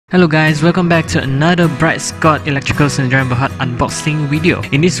Hello guys, welcome back to another Bright Scott Electrical Sendirian Berhad unboxing video.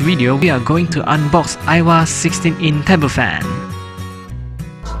 In this video, we are going to unbox Aiwa 16-inch table fan.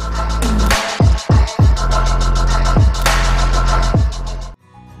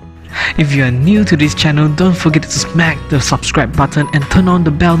 If you are new to this channel, don't forget to smack the subscribe button and turn on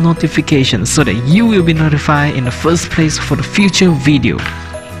the bell notification so that you will be notified in the first place for the future video.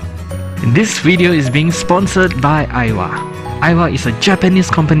 This video is being sponsored by Aiwa. Aiwa is a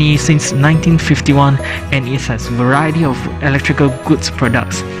Japanese company since 1951 and it has a variety of electrical goods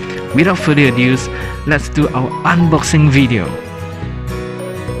products. Without further ado, let's do our unboxing video.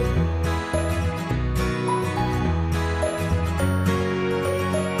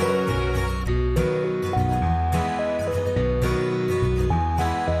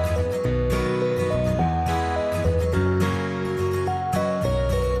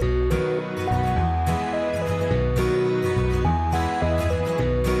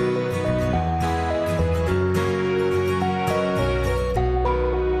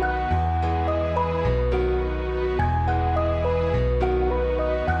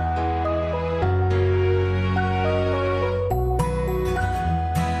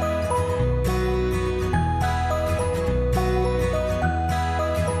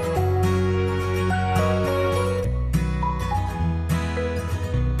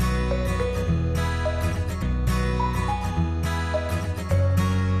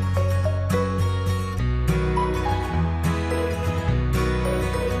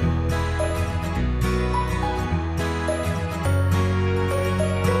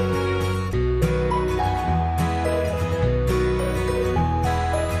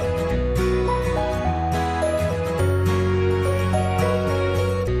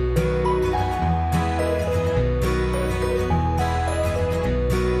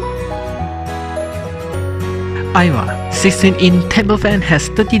 Aiwa 16-inch table fan has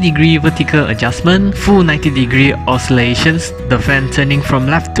 30-degree vertical adjustment, full 90-degree oscillations, the fan turning from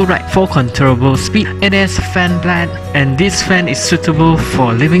left to right for controllable speed. It has fan blade, and this fan is suitable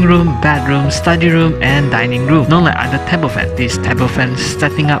for living room, bedroom, study room, and dining room. Not like other table fan, this table fan is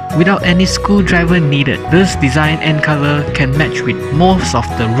setting up without any screwdriver needed. This design and color can match with most of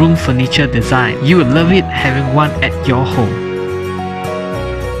the room furniture design. You will love it having one at your home.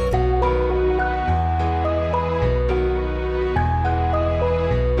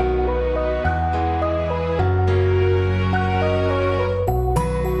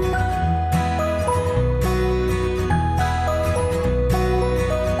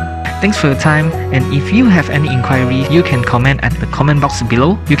 Thanks for your time, and if you have any inquiry, you can comment at the comment box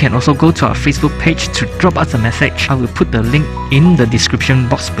below. You can also go to our Facebook page to drop us a message. I will put the link in the description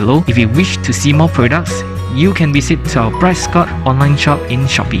box below. If you wish to see more products, you can visit to our Bright Scott online shop in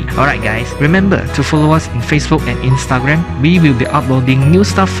Shopee. Alright guys, remember to follow us in Facebook and Instagram. We will be uploading new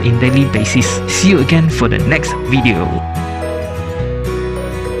stuff in daily basis. See you again for the next video.